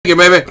You,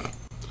 baby.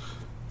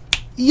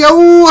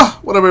 Yo,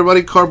 what up,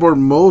 everybody? Cardboard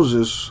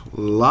Moses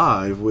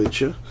live with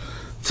you.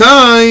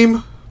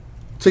 Time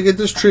to get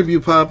this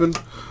tribute popping.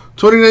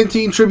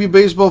 2019 Tribute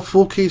Baseball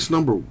full case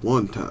number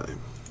 1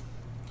 time.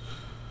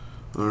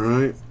 All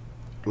right,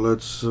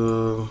 let's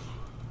put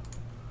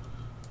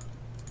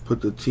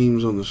the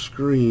teams on the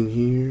screen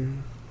here.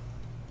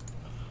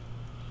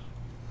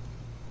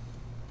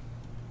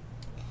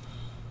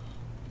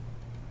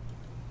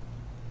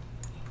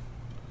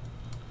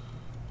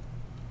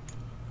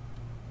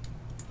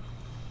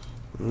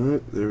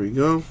 Alright, there we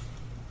go.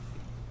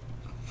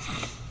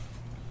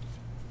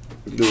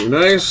 Very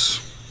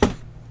nice.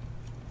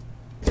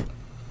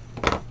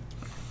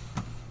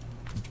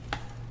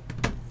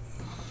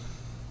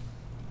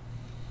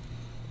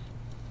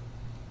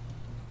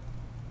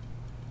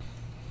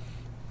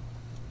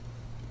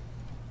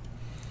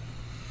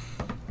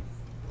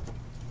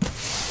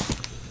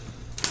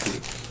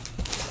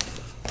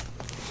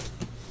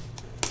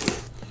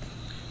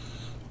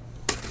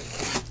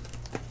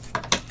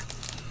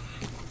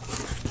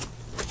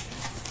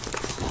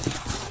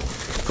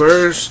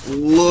 First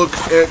look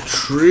at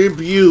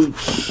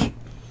tributes.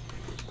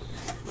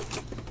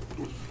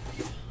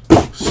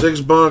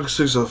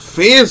 $6 of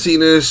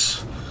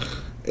fanciness.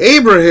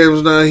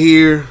 Abraham's not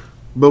here,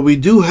 but we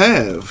do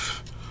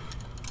have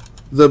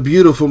the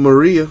beautiful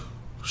Maria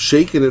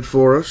shaking it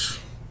for us.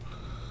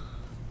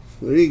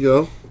 There you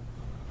go.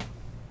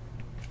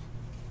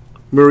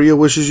 Maria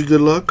wishes you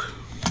good luck.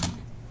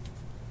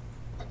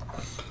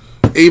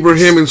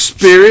 Abraham in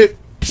spirit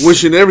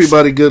wishing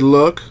everybody good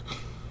luck.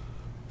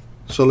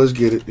 So let's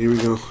get it. Here we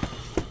go.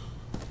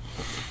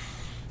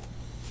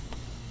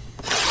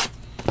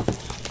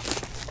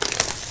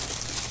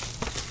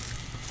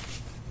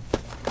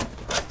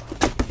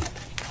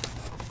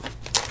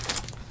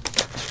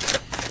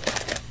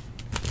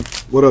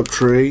 What up,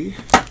 Trey?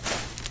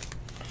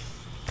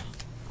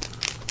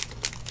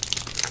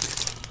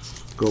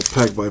 Go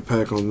pack by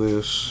pack on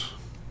this.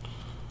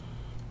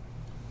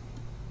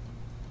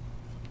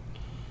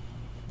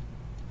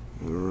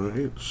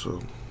 Alright,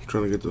 so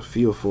trying to get the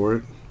feel for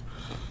it.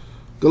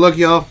 Good luck,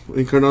 y'all.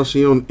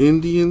 Encarnacion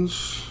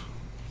Indians.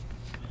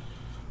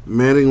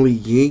 Mattingly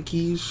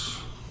Yankees.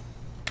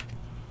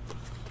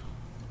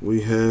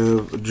 We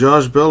have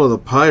Josh Bell of the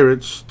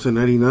Pirates to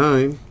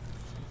 99.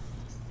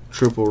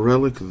 Triple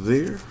relic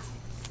there.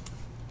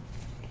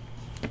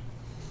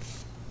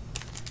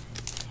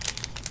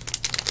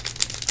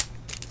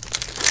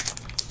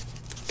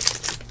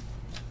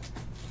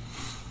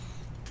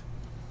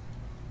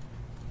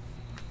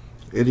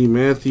 Eddie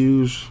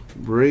Matthews,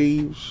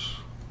 Braves.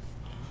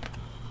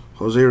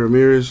 Jose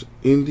Ramirez,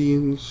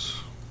 Indians.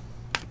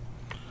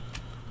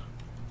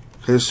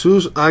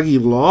 Jesus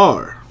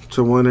Aguilar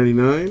to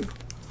 199.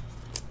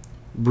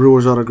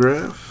 Brewers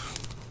autograph.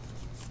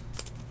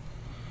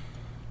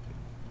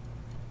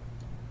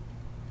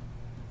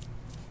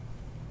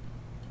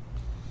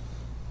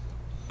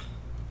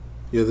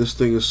 Yeah, this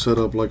thing is set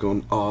up like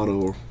on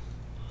auto,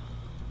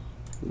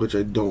 which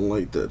I don't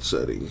like that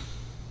setting.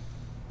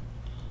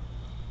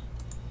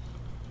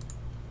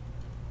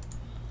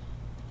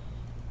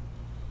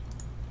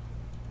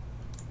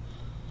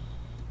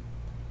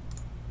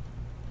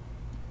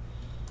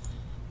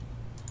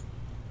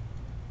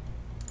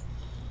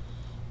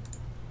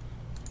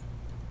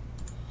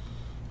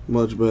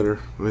 Much better,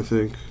 I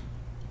think.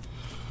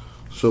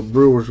 So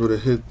Brewers would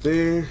have hit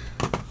there.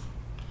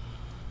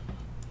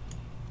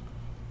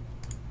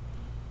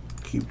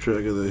 Keep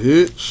track of the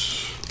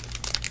hits.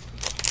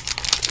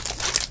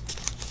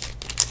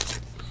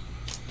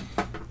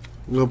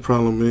 No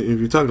problem, man. If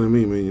you're talking to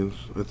me, minions,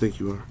 I think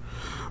you are.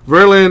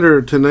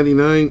 Verlander to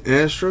 99,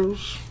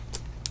 Astros.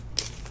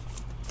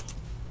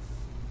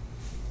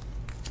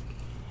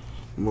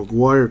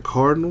 McGuire,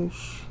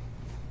 Cardinals.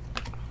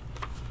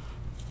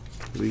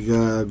 We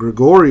got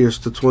Gregorius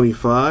to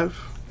 25.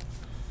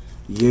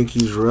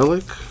 Yankees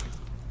relic.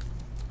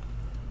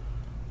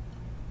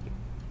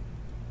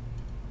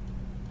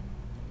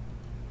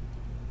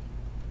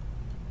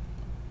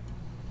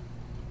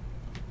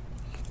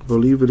 I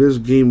believe it is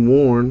game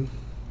worn.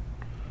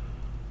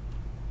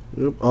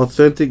 Yep,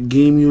 authentic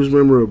game used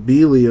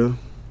memorabilia.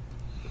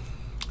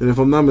 And if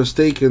I'm not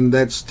mistaken,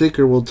 that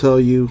sticker will tell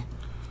you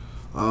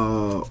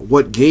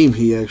what game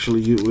he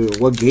actually used,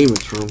 what game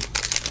it's from.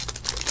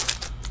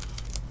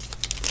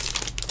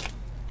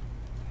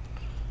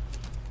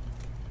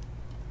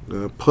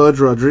 Pudge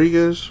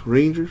Rodriguez,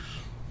 Rangers.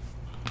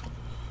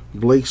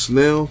 Blake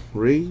Snell,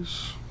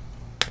 Rays.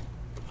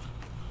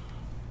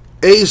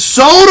 A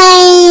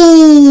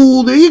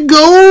Soto! There you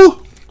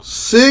go!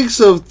 6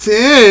 of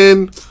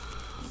 10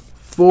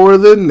 for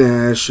the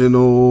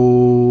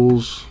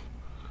Nationals.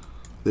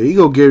 There you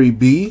go, Gary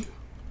B.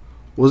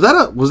 Was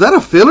that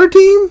a filler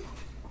team?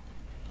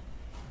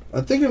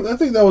 I think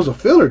that was a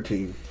filler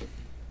team.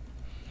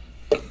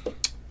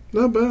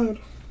 Not bad.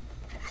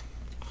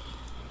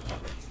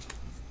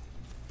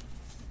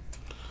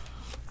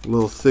 A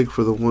little thick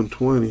for the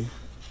 120.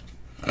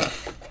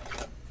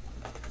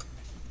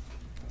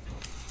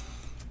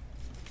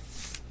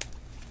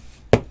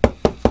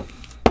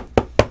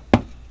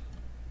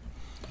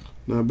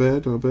 Not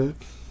bad, not bad.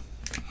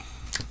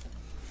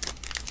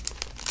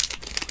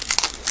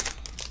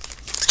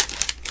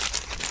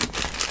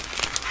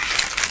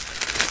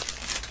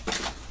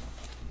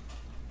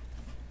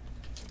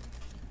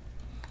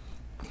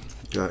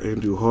 Got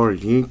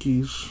Andujar,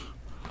 Yankees.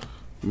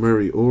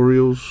 Murray,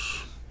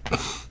 Orioles.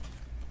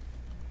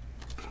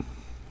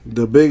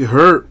 The Big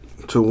Hurt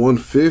to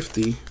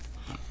 150.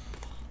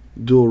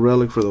 Dual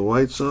relic for the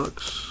White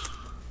Sox.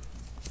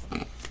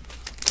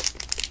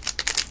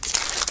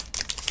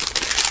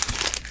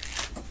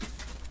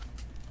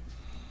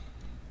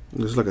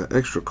 There's like an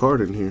extra card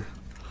in here.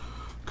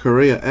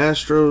 Correa,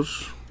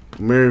 Astros.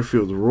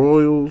 Merrifield,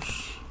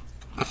 Royals.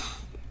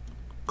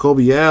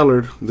 Kobe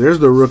Allard. There's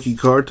the rookie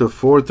card to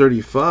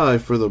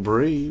 435 for the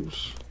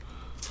Braves.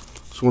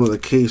 It's one of the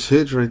case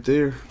hits right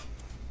there.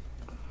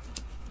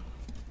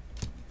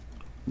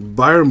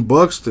 Byron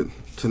Buxton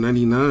to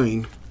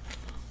 99.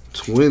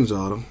 Twins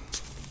auto.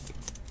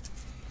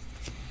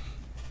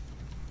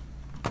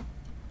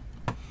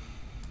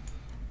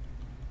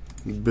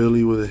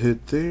 Billy with a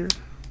hit there.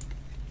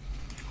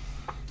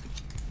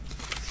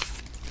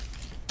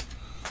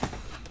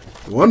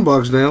 One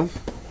box down.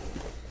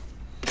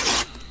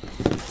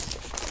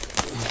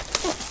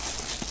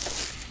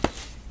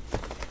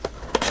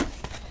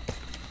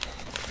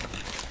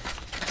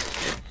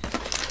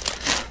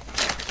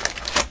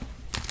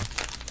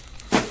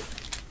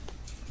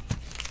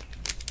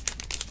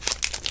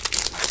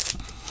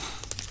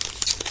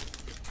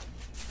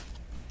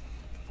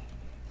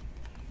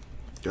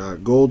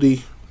 Got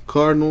Goldie,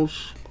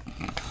 Cardinals,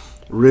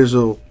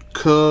 Rizzo,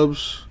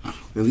 Cubs,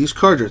 and these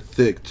cards are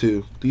thick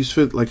too. These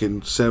fit like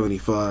in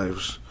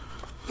 75s.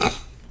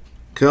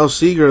 Cal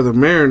Seager, the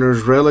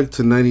Mariners, relic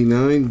to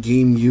 99,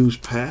 game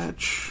used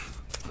patch.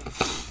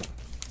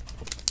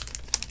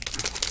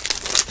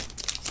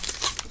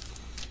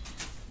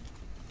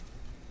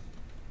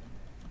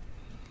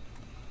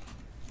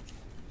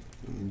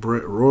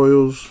 Brett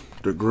Royals,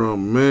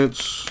 DeGrom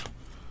Mets.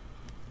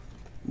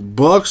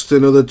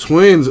 Buxton of the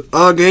Twins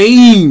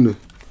again.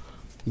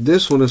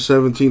 This one is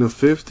 17 of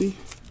 50.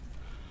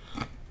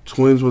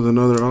 Twins with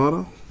another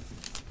auto.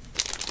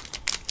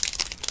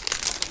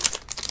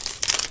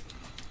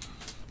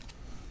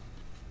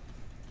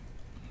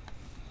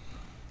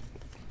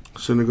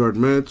 Syndergaard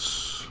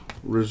Mets.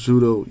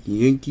 Rizzuto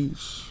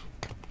Yankees.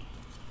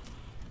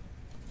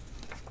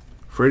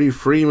 Freddie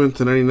Freeman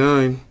to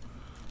 99.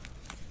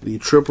 The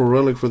triple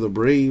relic for the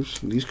Braves.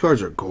 These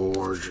cards are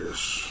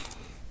gorgeous.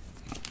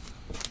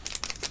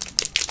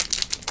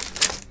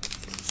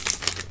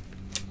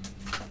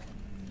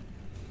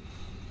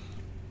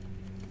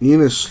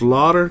 Enos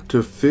Slaughter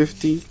to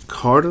 50,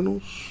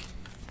 Cardinals.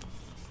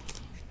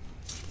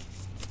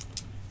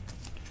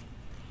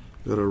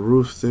 Got a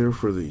roof there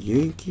for the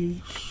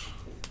Yankees.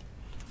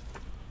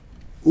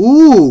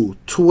 Ooh,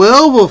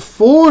 12 of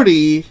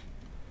 40.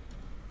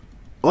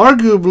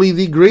 Arguably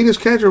the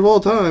greatest catcher of all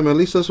time. At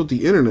least that's what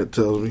the internet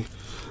tells me.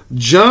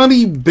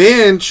 Johnny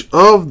Bench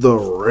of the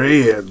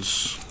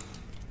Reds.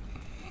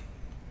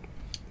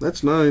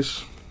 That's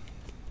nice.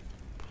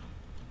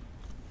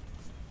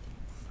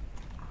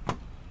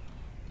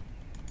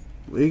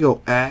 There you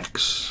go,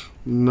 Axe.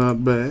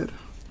 Not bad.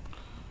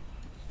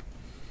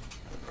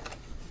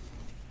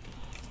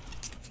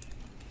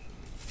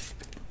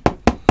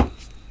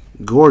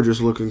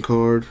 Gorgeous looking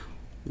card.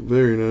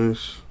 Very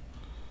nice.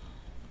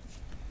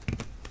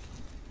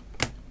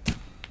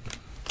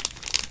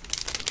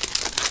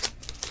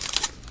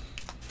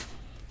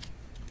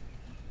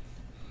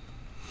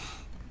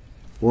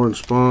 Warren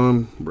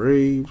Spahn,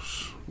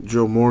 Braves.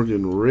 Joe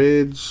Morgan,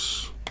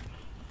 Reds.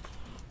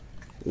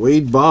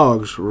 Wade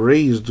Boggs,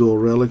 Rays dual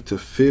relic to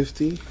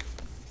 50.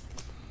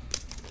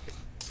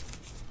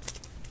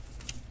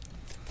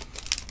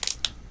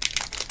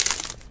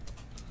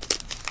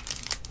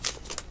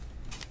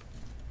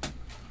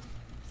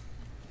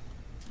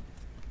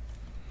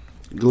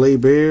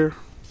 Gleyber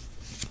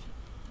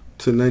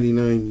to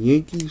 99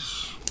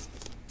 Yankees.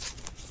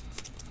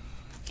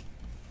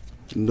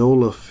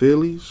 Nola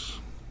Phillies.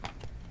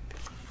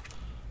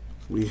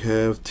 We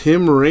have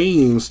Tim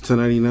Raines to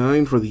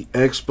 99 for the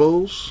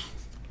Expos.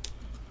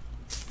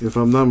 If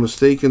I'm not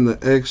mistaken, the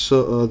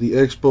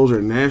Expos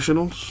are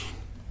Nationals.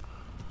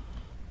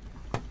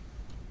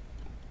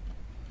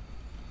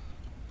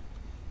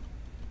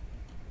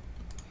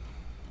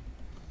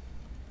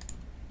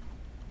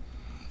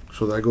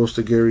 So that goes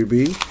to Gary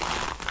B.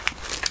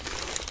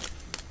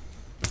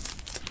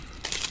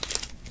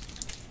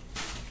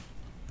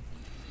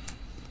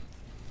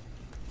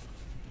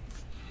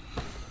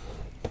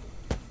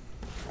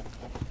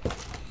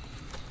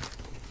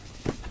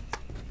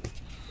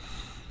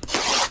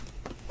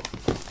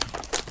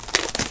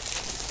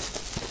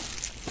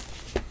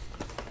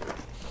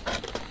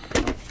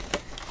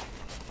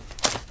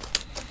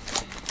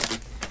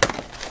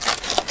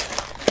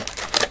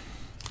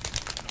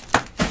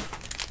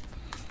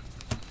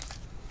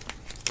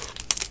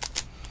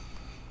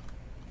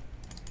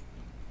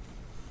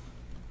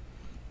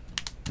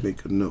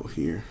 Make a note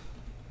here.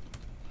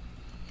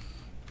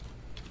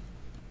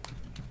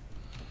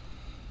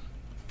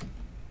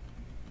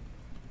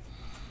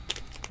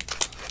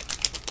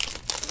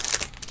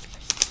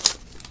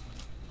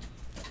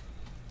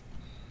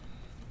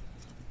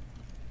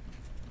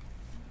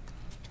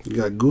 You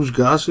got Goose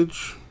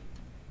Gossage,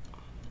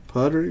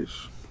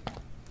 Padres.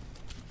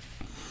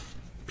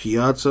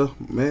 Piazza,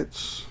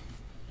 Mets.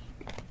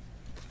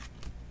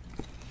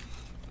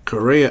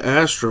 Correa,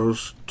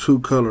 Astros,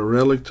 2-color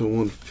relic to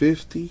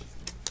 150.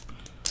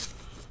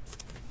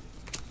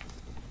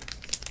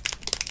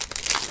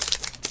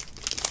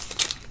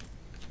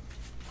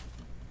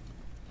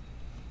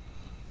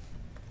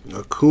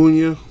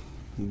 Acuna,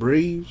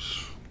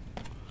 Braves.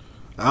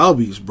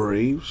 Albies,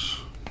 Braves.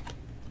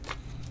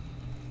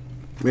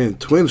 Man,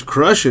 Twins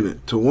crushing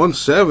it to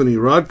 170.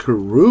 Rod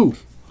Carew.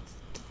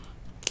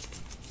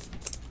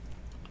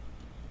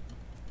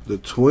 The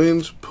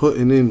Twins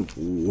putting in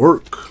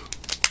work.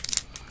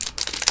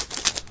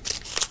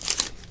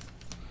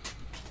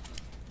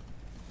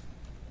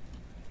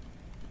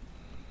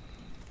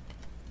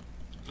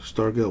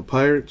 Stargell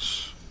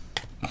Pirates.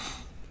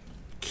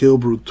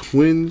 Kilbrew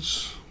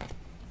Twins.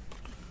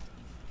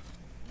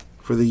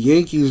 For the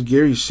Yankees,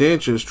 Gary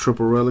Sanchez,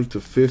 triple relic to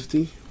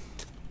 50.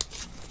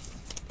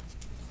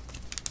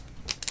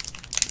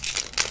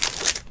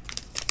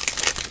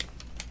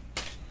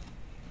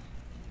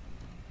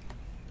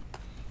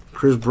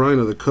 Chris Bryant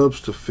of the Cubs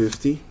to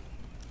 50.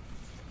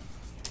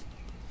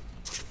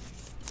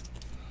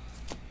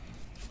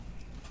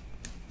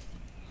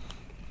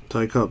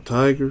 Ty Cobb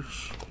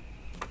Tigers.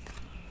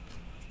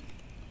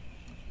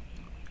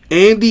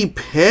 Andy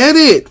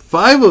Pettitte,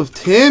 5 of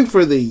 10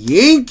 for the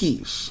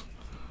Yankees.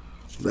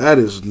 That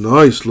is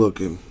nice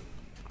looking.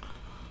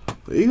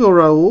 There you go,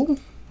 Raul.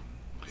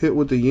 Hit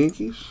with the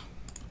Yankees.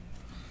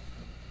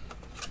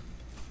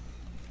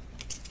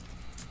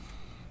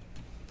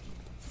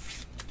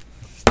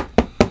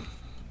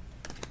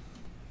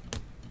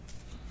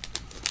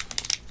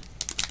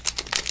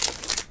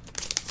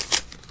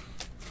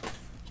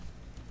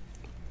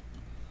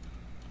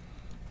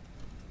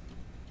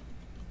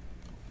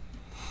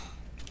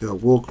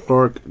 Got Will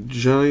Clark,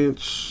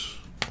 Giants.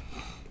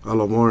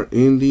 Alomar,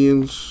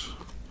 Indians.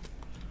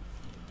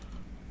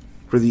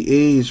 For the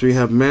A's, we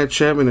have Matt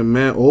Chapman and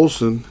Matt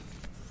Olson.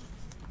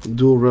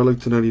 Dual relic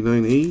to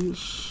 99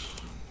 A's.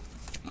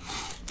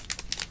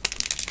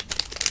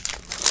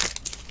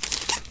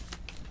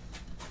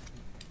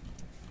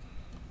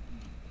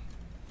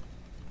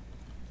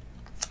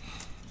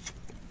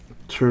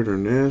 Turner,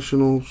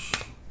 Nationals.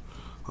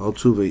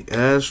 Altuve,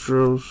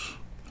 Astros.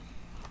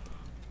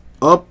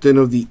 Upton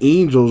of the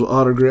Angels,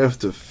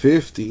 autographed to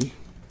 50.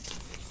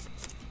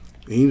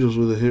 Angels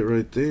with a hit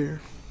right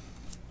there.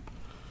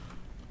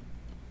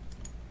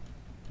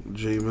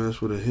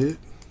 J-Mass with a hit.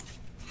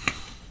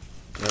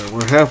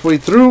 We're halfway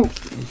through.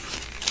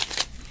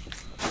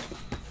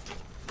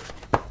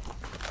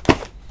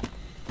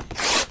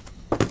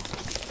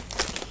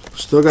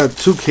 Still got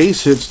 2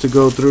 case hits to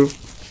go through.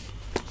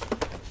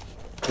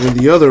 And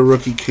the other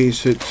rookie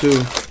case hit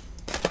too.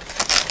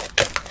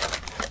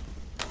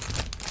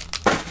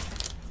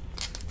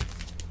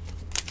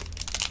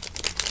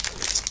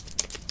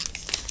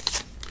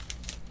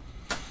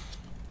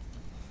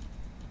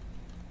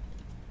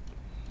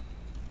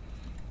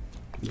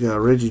 You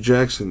got Reggie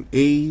Jackson,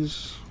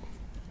 A's.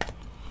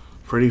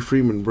 Freddie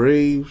Freeman,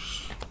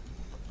 Braves.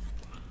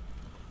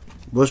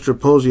 Buster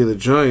Posey of the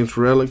Giants,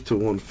 relic to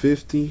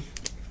 150.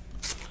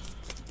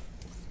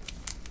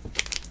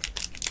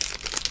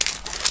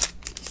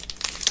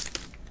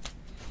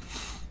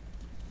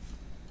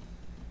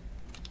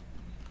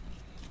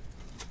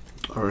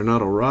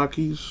 Arenado,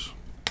 Rockies.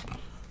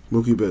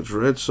 Mookie Betts,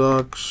 Red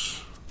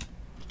Sox.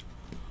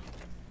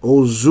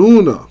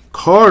 Ozuna,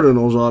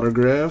 Cardinals,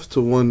 autographed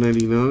to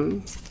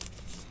 199.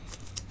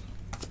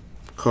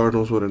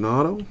 Cardinals with an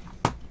auto.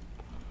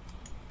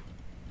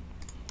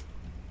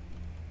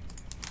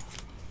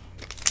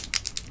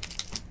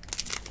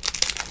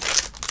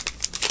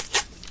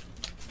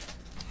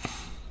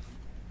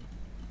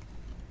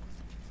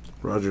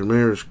 Roger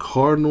Maris,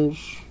 Cardinals.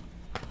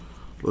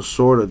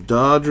 Lasorda,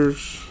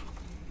 Dodgers.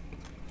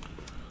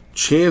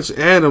 Chance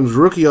Adams,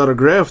 rookie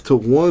autograph to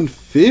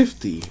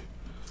 150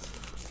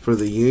 for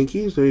the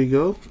Yankees. There you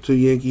go. 2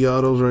 Yankee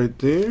autos right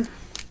there.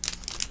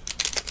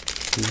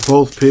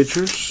 Both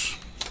pitchers.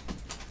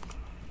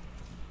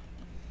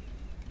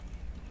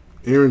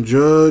 Aaron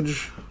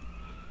Judge,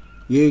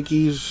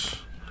 Yankees.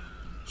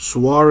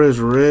 Suarez,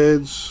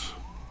 Reds.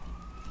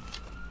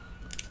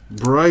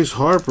 Bryce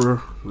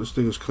Harper. This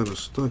thing is kind of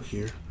stuck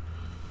here.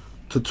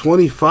 To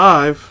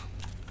 25.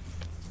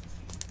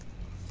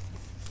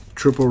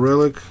 Triple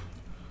relic.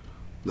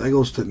 That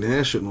goes to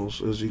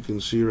Nationals, as you can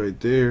see right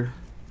there.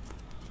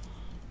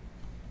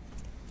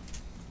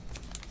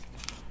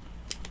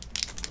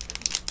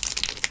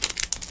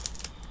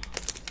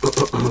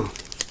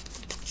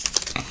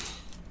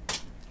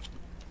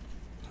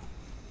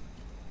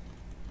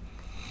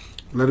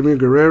 Vladimir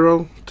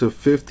Guerrero to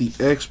 50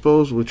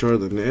 Expos, which are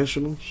the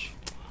Nationals.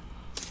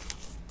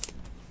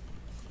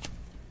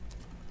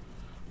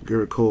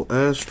 Garrett Cole,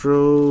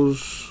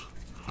 Astros.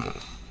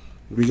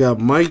 We got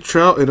Mike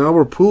Trout and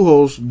Albert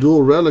Pujols,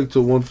 dual relic to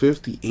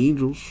 150,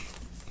 Angels.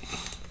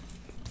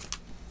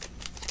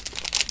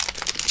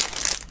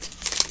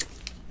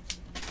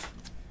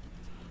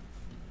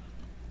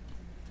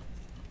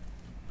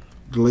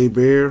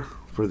 Gleyber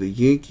for the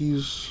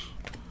Yankees.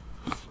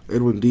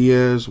 Edwin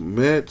Diaz,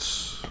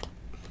 Mets.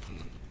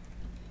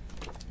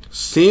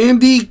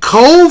 Sandy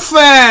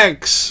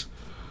Koufax,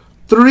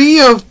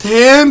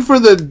 3/10 for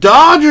the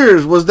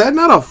Dodgers. Was that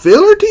not a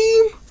filler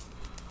team?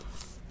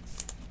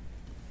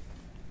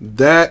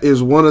 That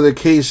is one of the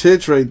case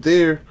hits right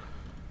there.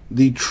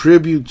 The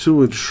tribute to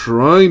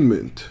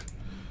enshrinement.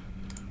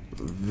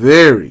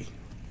 Very,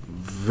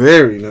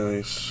 very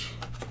nice.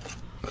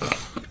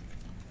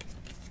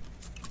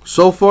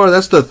 So far,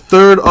 that's the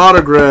third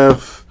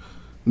autograph,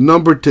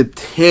 numbered to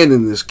 10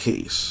 in this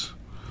case.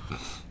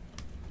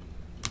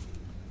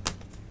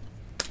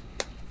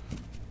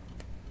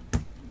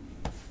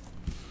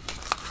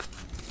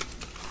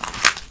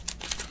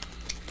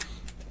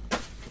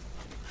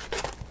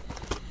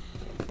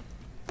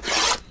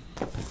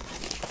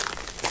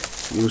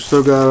 We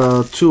still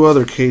got 2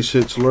 other case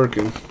hits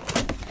lurking.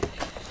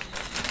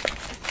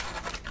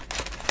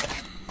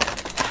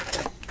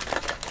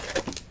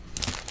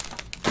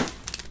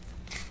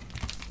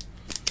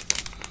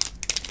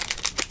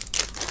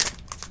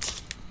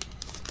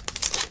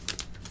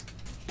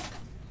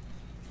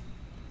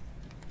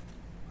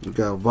 We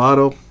got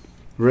Votto,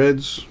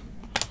 Reds.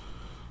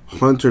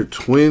 Hunter,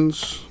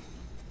 Twins.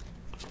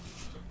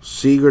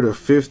 Seager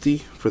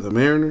 /50 for the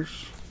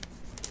Mariners.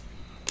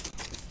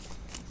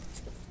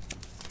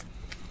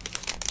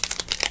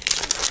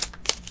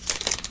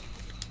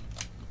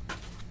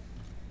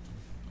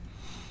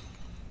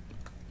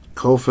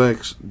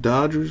 Koufax,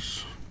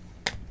 Dodgers.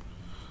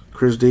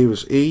 Chris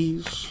Davis,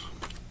 A's.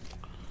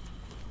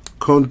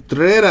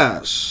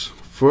 Contreras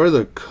for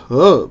the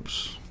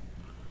Cubs.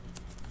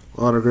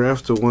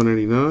 Autograph to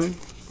 189.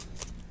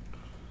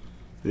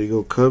 There you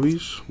go,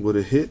 Cubbies with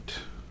a hit.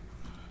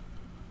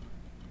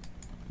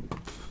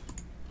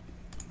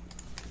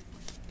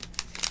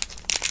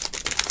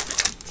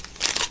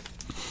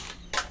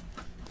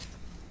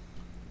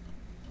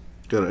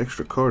 Got an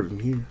extra card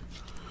in here.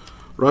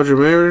 Roger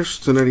Maris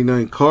to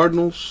 99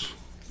 Cardinals.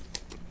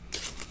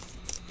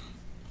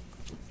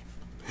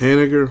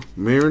 Haniger,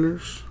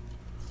 Mariners.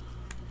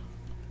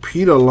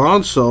 Pete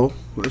Alonso,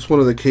 that's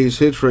one of the case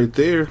hits right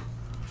there.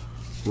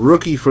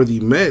 Rookie for the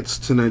Mets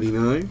to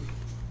 99.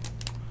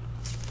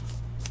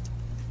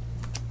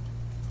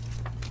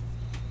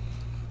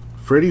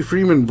 Freddie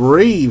Freeman,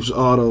 Braves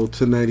auto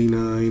to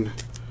 99.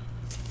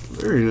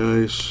 Very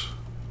nice.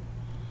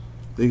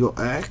 There you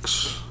go,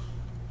 Axe.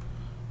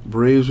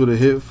 Braves with a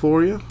hit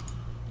for you.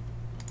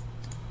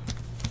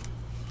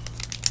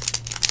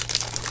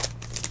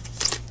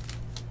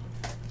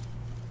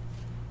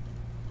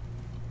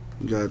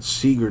 You got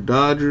Seager,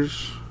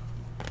 Dodgers.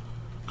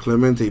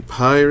 Clemente,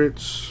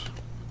 Pirates.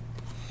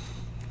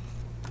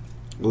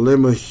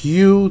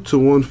 LeMahieu to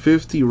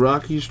 150,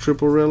 Rockies,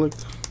 triple relic.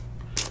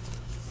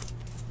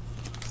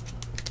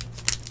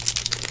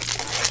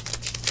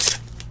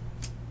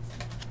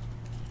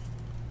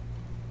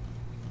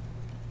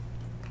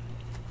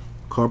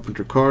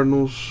 Carpenter,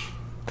 Cardinals.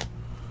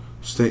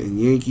 Stanton,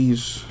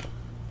 Yankees.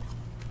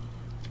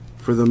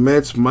 For the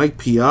Mets, Mike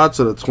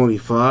Piazza to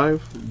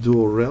 25,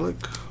 dual relic.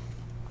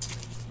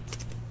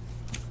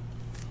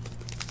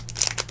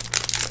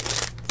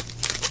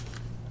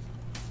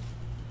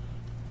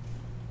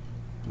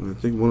 I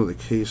think one of the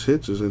case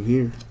hits is in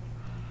here.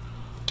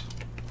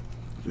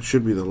 It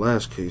should be the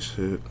last case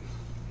hit.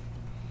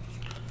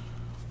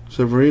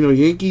 Severino,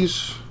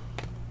 Yankees.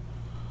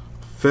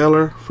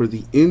 Feller for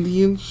the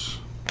Indians.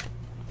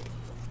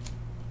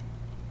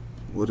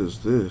 What is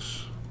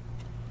this?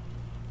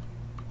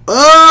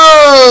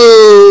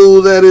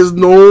 Oh, that is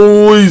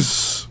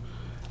nice.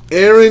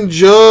 Aaron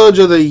Judge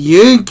of the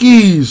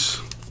Yankees.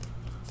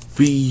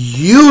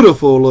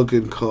 Beautiful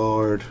looking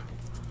card.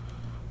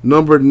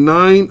 Number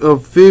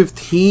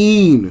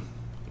 9/15.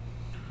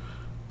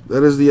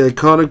 That is the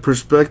iconic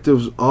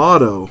Perspectives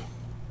auto.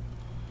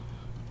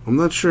 I'm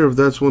not sure if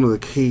that's one of the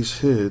case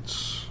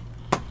hits.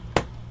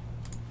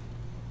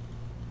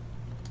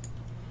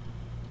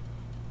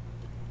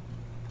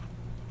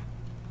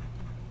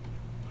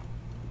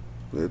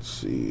 Let's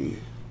see.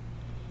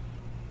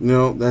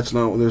 No, that's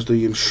not. There's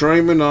the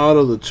enshrinement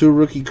auto, the 2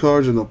 rookie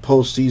cards, and the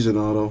postseason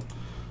auto.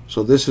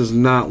 So this is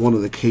not one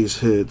of the case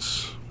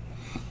hits.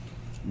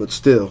 But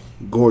still,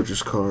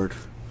 gorgeous card.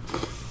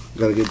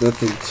 Gotta get that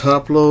thing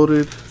top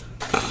loaded.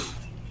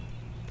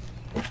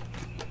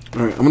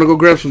 Alright, I'm gonna go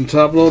grab some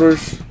top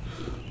loaders.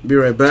 Be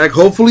right back.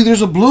 Hopefully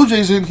there's a Blue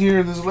Jays in here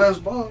in this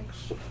last box.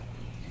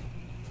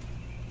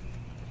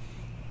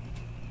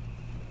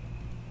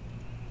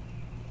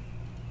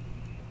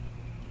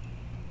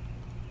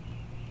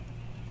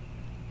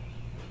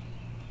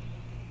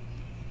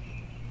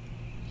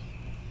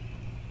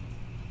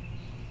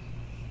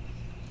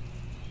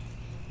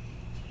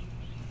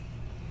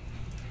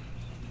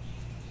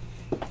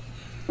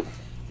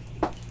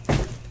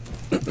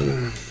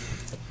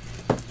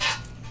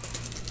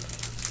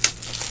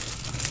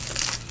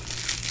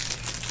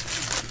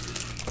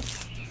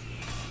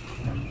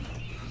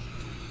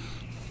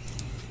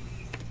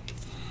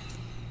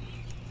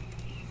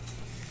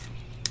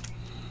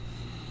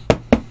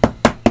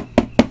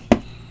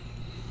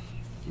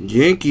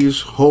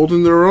 Yankees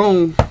holding their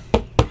own.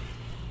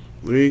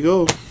 There you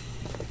go.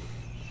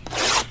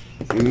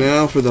 And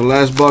now for the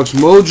last box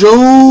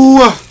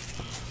mojo.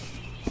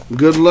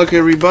 Good luck,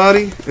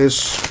 everybody,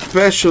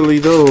 especially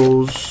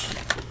those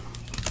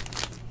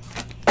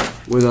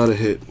without a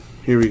hit.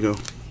 Here we go.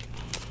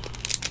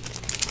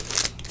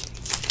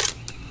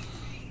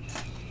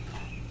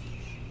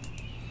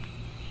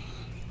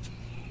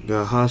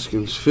 Got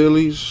Hoskins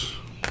Phillies,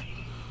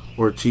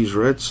 Ortiz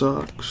Red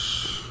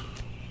Sox,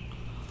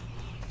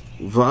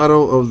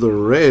 Votto of the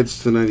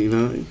Reds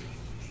 /99.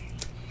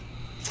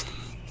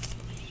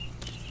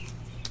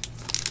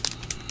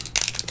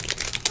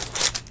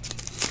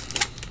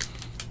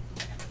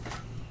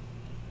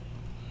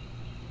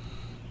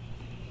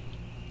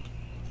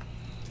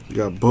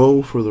 Got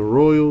Bo for the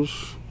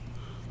Royals,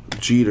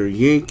 Jeter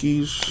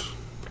Yankees,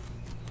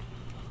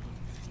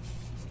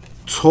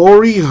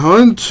 Torrey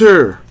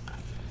Hunter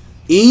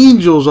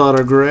Angels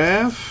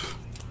autograph,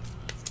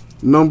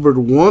 numbered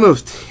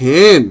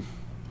 1/10.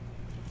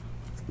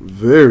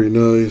 Very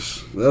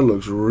nice. That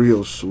looks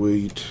real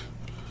sweet.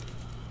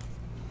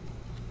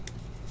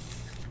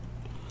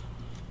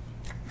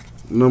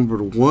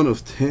 Numbered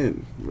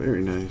 1/10.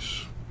 Very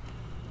nice.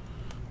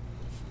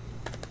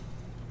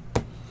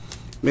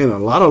 Man, a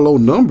lot of low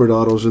numbered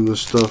autos in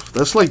this stuff.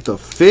 That's like the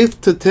 5th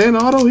to 10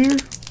 auto here.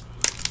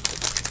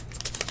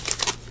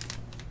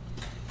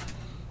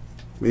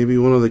 Maybe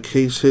one of the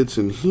case hits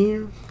in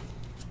here.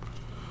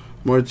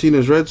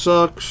 Martinez Red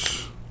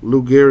Sox,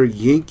 Lou Gehrig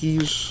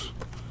Yankees.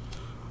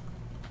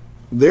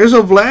 There's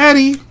a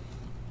Vladdy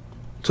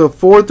to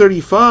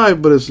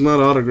 435, but it's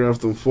not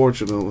autographed,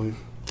 unfortunately.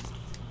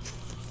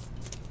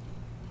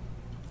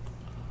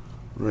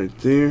 Right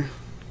there.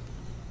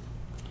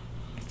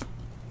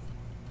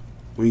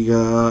 We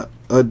got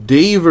a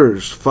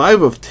Davers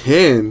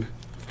 5/10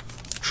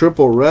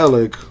 triple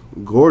relic,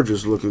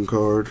 gorgeous looking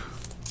card.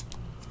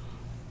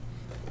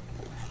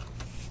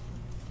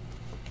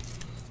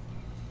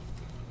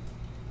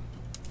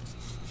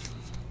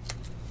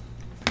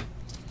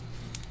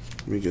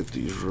 Let me get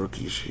these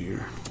rookies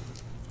here.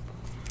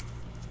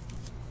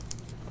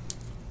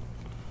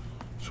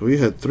 So we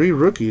had 3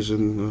 rookies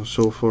in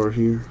so far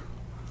here.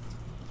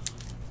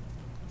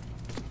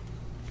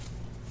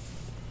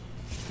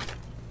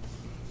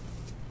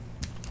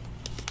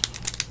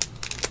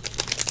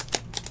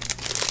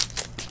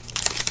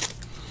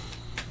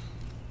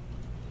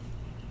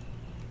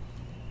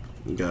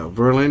 We got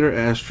Verlander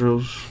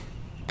Astros,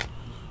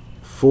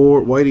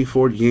 Whitey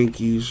Ford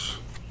Yankees,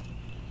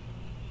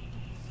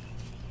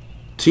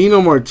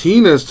 Tino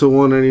Martinez to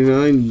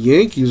 199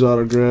 Yankees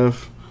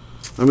autograph.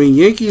 I mean,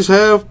 Yankees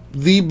have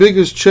the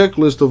biggest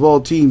checklist of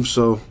all teams,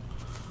 so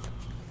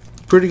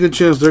pretty good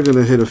chance they're going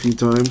to hit a few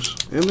times,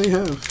 and they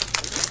have.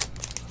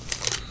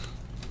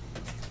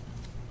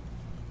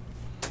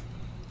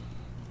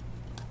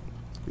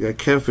 We got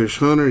Catfish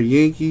Hunter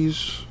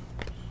Yankees,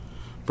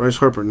 Bryce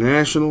Harper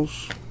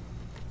Nationals,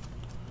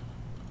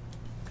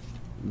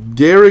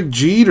 Derek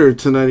Jeter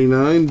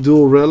 /99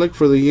 dual relic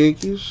for the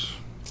Yankees.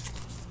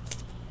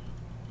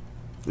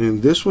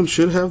 And this one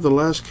should have the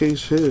last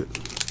case hit.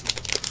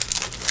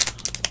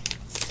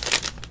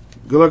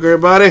 Good luck,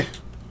 everybody.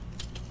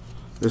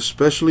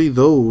 Especially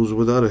those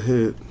without a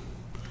hit.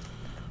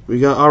 We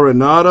got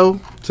Arenado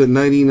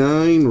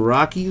 /99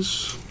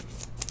 Rockies.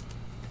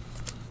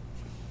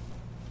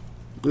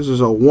 This is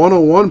a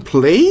 101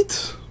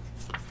 plate.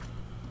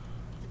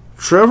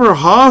 Trevor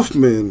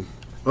Hoffman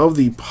of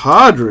the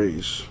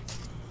Padres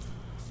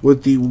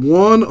with the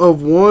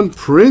 1/1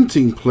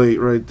 printing plate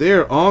right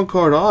there.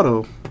 On-card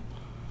auto.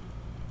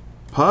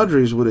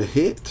 Padres with a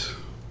hit.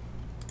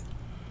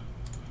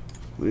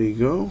 There you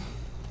go.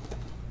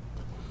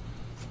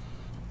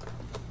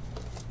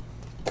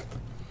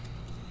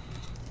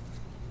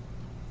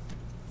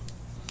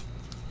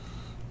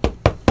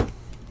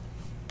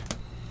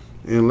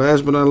 And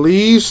last but not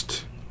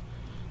least,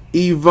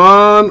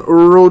 Ivan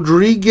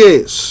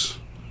Rodriguez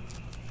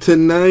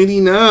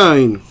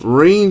 /99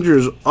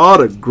 Rangers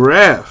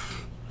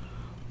autograph.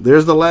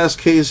 There's the last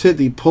case hit,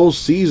 the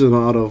postseason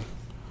auto.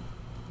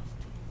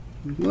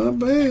 Not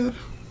bad.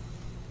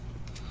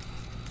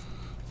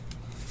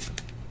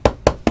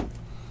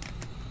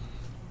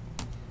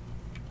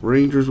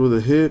 Rangers with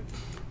a hit.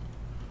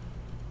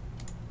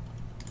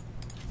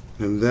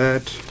 And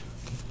that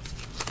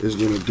is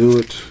going to do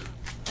it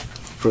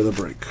for the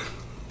break.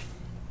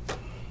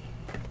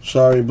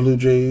 Sorry, Blue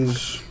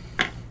Jays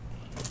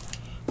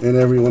and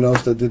everyone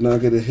else that did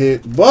not get a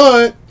hit.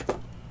 But,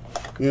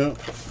 you know,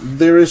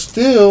 there is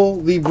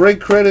still the break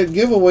credit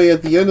giveaway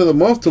at the end of the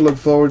month to look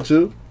forward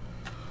to.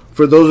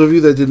 For those of you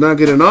that did not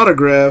get an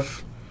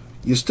autograph,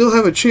 you still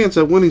have a chance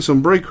at winning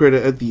some break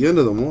credit at the end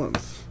of the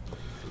month.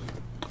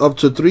 Up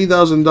to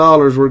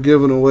 $3,000 we're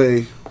giving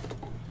away,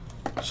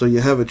 so you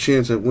have a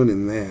chance at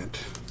winning that.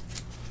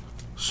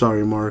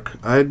 Sorry, Mark.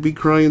 I'd be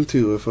crying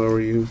too if I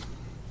were you.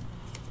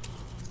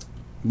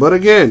 But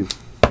again,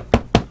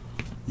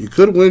 you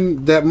could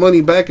win that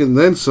money back and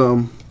then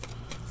some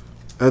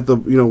at the,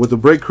 with the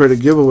break credit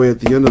giveaway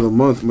at the end of the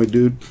month, my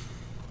dude.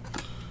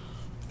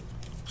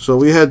 So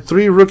we had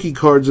 3 rookie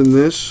cards in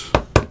this.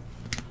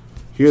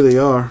 Here they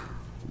are.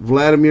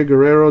 Vladimir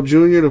Guerrero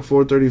Jr. to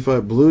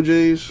 435 Blue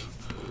Jays.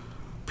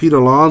 Pete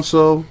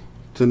Alonso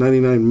to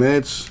 99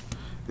 Mets.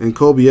 And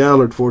Kobe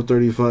Allard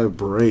 435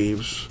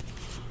 Braves.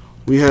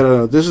 We had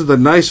this is the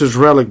nicest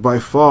relic by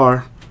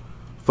far.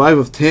 5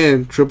 of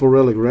 10 triple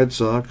relic Red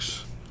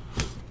Sox.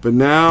 But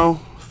now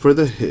for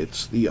the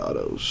hits, the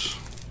autos.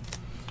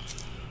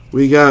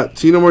 We got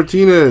Tino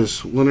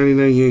Martinez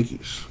 199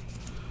 Yankees.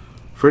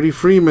 Freddie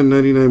Freeman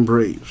 99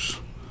 Braves.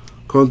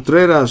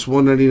 Contreras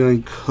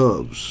 199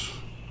 Cubs.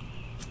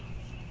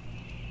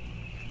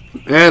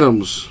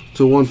 Adams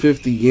to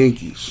 150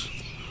 Yankees.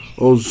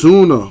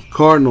 Ozuna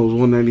Cardinals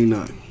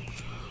 199.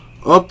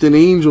 Upton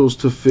Angels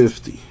to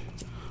 50.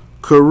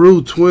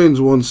 Carew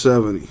Twins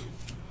 170.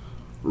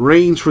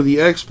 Reigns for the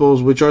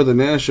Expos, which are the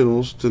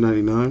Nationals, to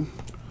 99.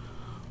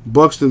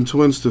 Buxton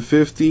Twins to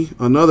 50.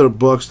 Another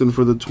Buxton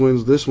for the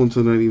Twins, this one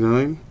to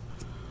 99.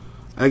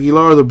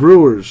 Aguilar the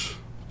Brewers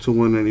to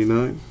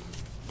 199.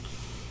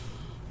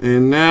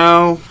 And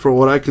now for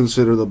what I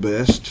consider the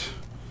best.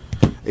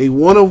 A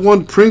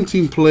 1/1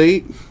 printing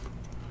plate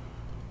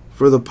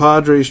for the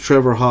Padres,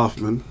 Trevor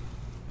Hoffman.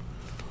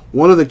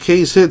 One of the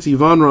case hits,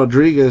 Ivan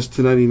Rodriguez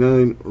to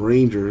 99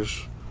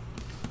 Rangers.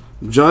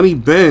 Johnny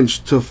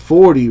Bench to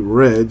 40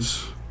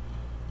 Reds.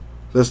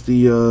 That's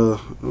the,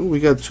 we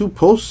got 2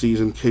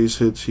 postseason case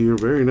hits here.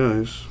 Very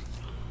nice.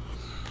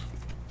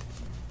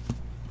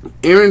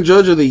 Aaron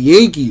Judge of the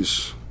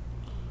Yankees,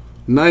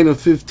 9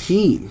 of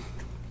 15.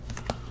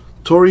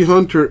 Torrey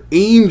Hunter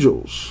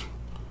Angels,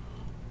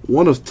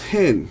 1 of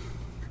 10.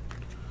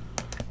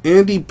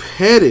 Andy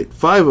Pettit,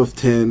 5 of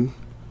 10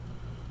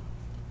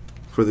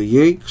 for the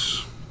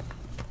Yanks.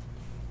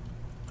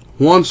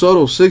 Juan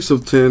Soto, 6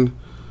 of 10.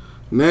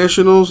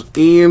 Nationals.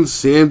 And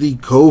Sandy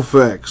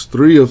Koufax,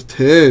 3 of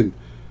 10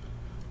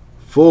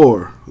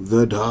 for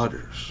the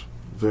Dodgers.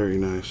 Very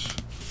nice.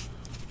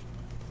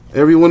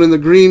 Everyone in the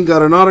green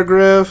got an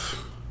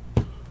autograph.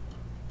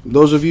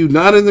 Those of you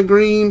not in the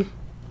green,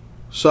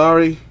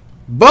 sorry.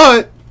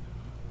 But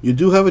you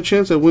do have a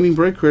chance at winning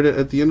break credit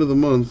at the end of the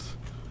month.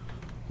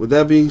 With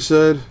that being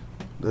said,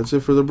 that's it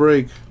for the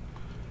break.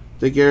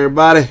 Take care,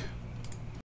 everybody.